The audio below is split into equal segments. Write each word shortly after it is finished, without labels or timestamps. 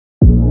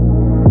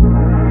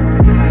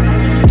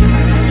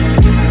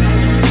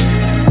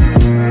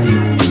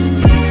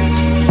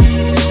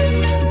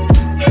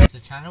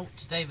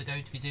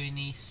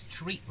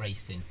street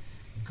racing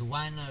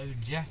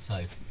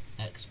Juato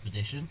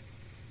expedition,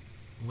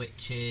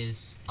 which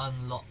is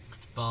unlocked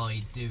by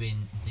doing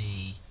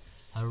the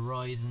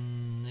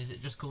Horizon, is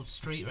it just called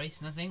street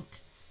racing, I think?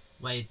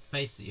 Where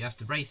basically you have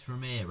to race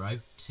from Ramiro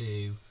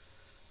to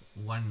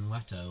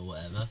Juato or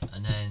whatever,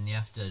 and then you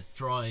have to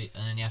drive,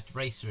 and then you have to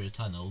race through the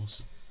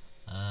tunnels.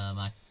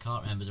 I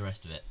can't remember the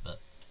rest of it, but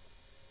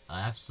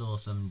I have saw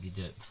somebody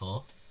do it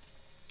before,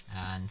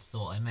 and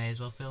thought I may as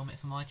well film it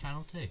for my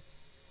channel too.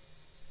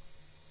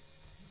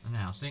 And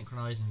now,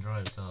 synchronising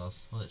driver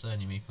tasks. Well, it's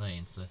only me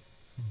playing, so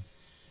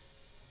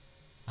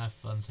have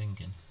fun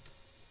thinking.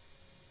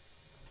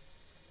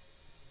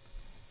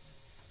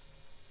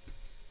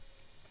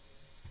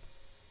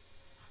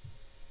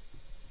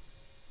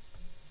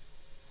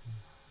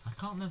 I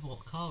can't remember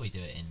what car we do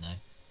it in though.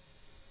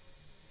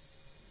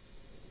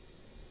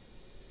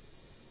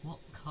 What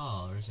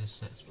car is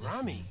this expedition?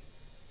 Rami,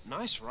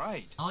 nice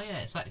ride. Oh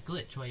yeah, it's that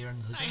glitch where you're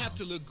under the ground. I had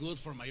to look good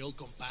for my old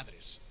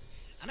compadres.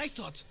 And I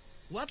thought,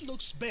 what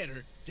looks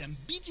better than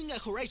beating a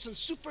Horizon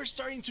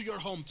superstar into your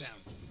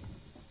hometown?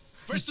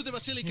 First to the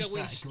Basilica It's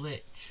wins. that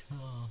glitch.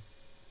 Oh,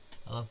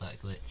 I love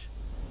that glitch.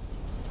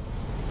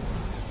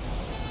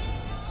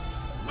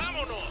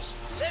 Vámonos!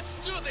 Let's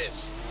do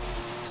this!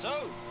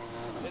 So,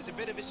 there's a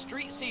bit of a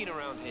street scene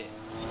around here.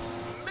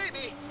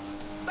 Maybe.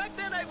 Back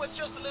then I was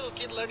just a little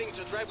kid learning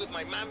to drive with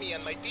my mommy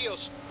and my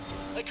tios.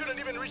 I couldn't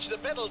even reach the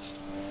pedals.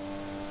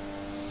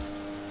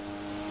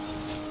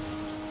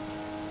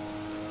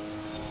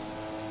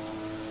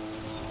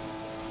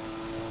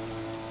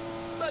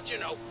 But you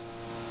know,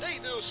 they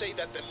do say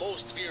that the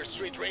most fierce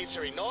street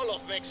racer in all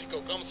of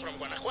Mexico comes from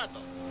Guanajuato.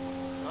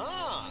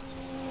 Ah,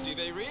 do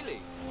they really?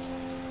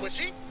 Pues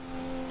sí,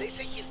 they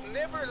say he's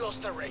never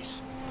lost a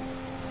race.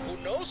 Who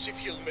knows if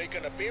he'll make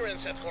an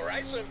appearance at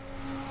Horizon?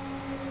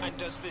 And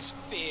does this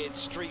feared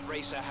street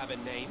racer have a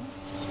name?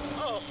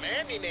 Oh,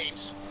 many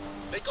names.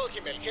 They call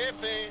him El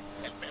Jefe,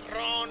 El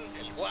Perrón,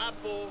 El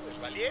Guapo, El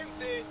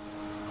Valiente.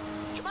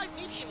 You might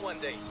meet him one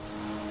day.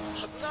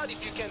 But not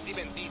if you can't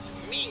even beat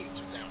me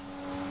into town.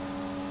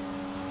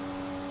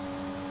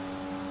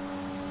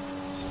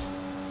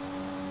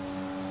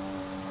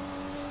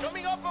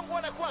 Coming up on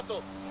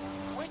Guanajuato.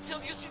 Wait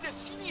till you see the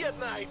city at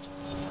night.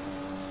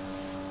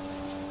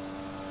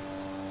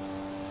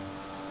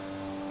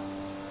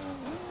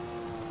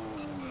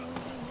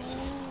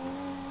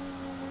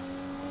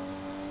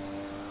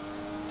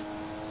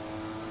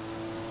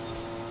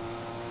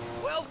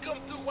 Welcome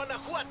to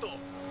Guanajuato,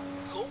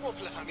 home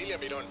of La Familia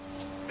Mirón,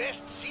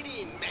 best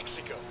city in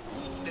Mexico.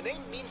 The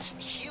name means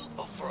Hill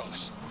of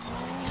Frogs.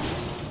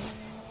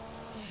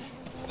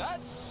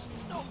 That's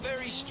not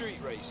very street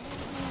racing.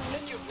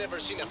 Then you've never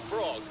seen a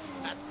frog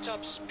at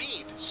top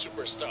speed,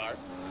 superstar.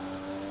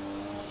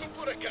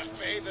 Put a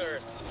cafe there.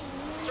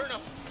 Turn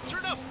off,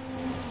 turn off.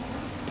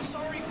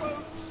 Sorry,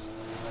 folks.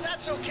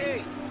 That's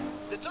okay.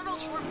 The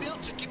tunnels were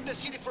built to keep the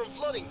city from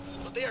flooding,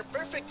 but they are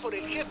perfect for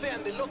El Jefe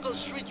and the local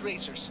street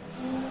racers.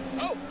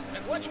 Oh,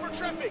 and watch for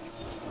traffic.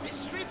 These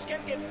streets can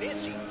get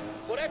busy,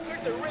 but I've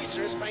heard the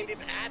racers find it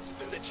adds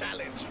to the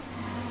challenge.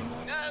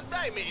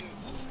 I mean,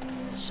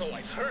 so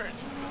I've heard.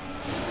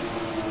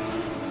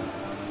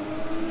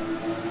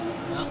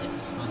 Well, this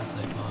is fun so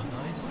far,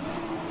 guys.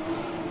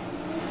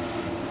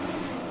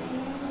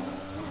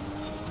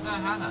 I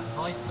don't know how that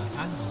Viper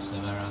handles so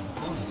well around the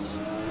corners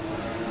though.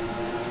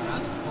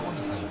 Rounds the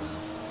corner so well.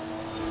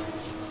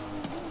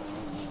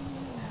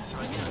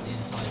 Try and get up the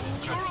inside of him.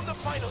 You're on the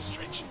final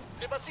stretch.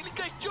 The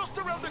Basilica is just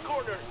around the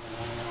corner.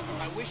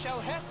 I wish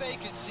El Jefe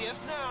could see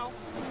us now.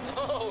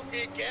 Oh,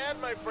 he can,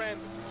 my friend.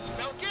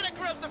 Now get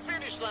across the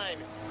finish line.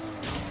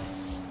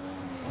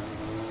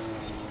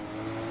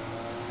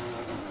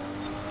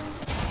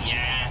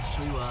 Yes,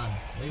 we won.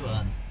 We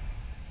won.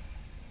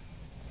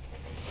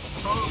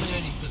 Probably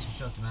only because we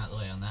shoved him out of the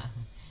way on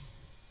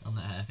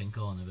that hairpin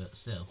corner, but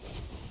still.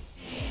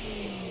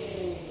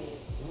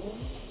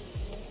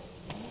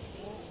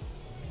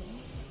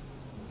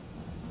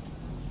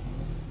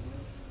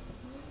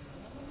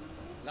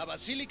 La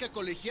Basílica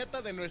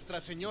Colegiata de Nuestra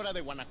Señora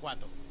de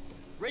Guanajuato.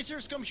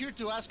 Racers come here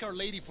to ask Our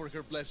Lady for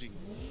her blessing.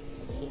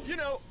 You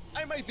know,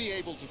 I might be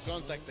able to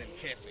contact El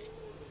Jefe.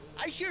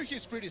 I hear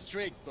he's pretty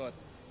strict, but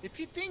if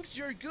he thinks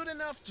you're good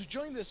enough to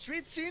join the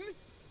street scene,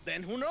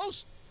 then who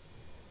knows?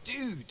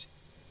 Dude,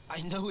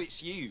 I know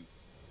it's you.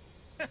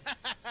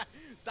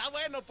 Está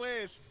bueno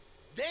pues.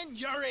 Then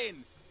you're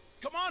in.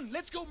 Come on,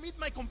 let's go meet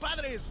my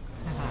compadres.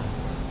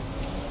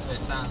 So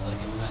it sounds like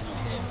it was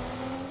actually him.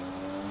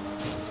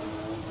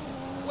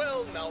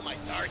 Well, now my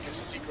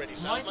darkest secret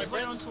is Why out, is my it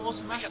went friend. on to I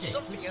automatic? have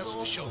something This is else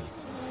to show you.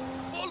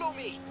 awful. Follow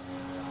me.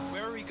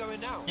 Where are we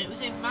going now? It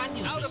was in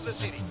manual Out just of the a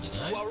city, second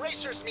to ago. our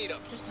racers meet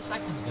up. Just a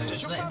second ago, it Does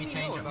was your letting me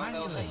family change know it about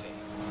El manually.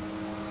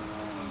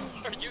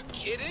 Jefe? Are you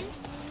kidding?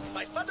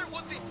 My father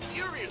would be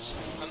furious,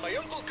 and my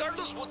Uncle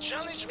Carlos would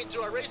challenge me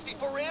to a race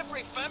before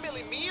every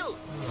family meal.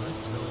 Oh, this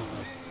is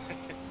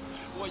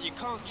awful. Well, you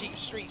can't keep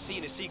street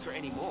scene a secret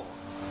anymore.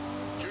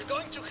 You're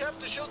going to have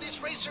to show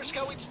these racers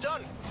how it's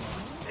done.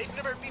 They've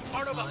never been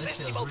part of Oh, a this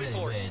feels festival really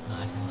before. weird not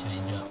having to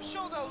change up. I'm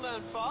sure they'll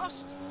learn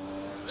fast.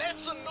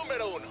 Lesson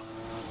numero uno.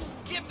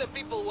 Give the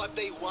people what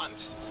they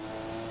want.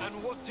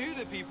 And what do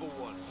the people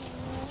want?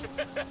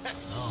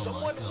 Oh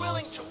Someone my God.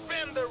 willing to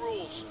bend the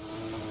rules.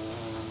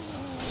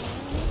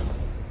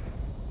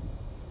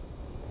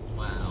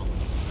 Wow.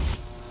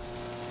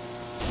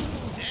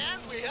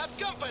 And we have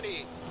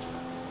company.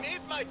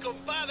 Meet my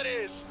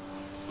compadres.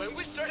 When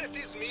we started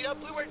this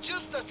meetup, we were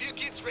just a few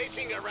kids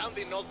racing around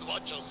in old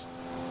bochos.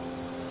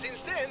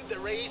 Since then, the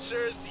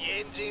racers, the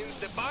engines,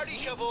 the party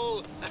have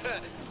all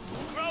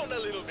grown a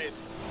little bit.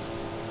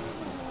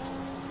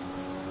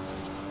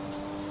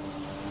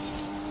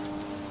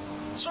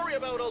 Sorry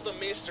about all the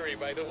mystery,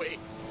 by the way.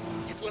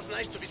 It was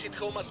nice to visit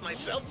home as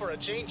myself for a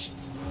change.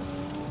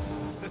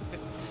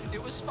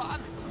 It was fun.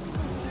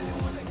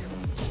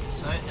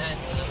 So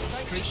there's the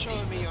Thanks street for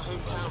showing me your scene.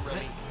 hometown,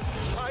 Remy.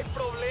 My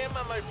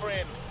problema, my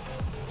friend.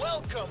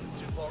 Welcome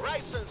to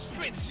Horizon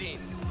Street Scene.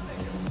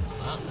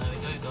 Well, there we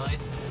go,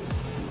 guys.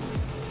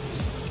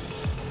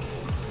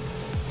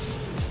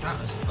 That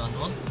was a fun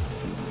one.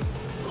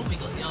 Oh, we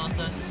got the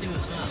R32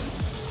 as well.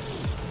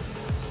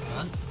 That's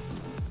fun.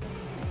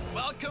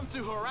 Welcome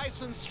to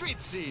Horizon Street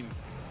Scene.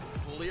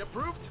 Fully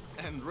approved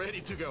and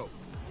ready to go.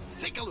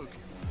 Take a look.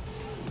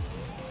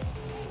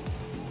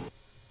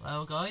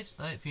 Well, guys,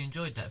 I hope you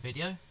enjoyed that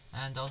video,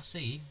 and I'll see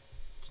you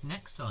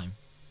next time.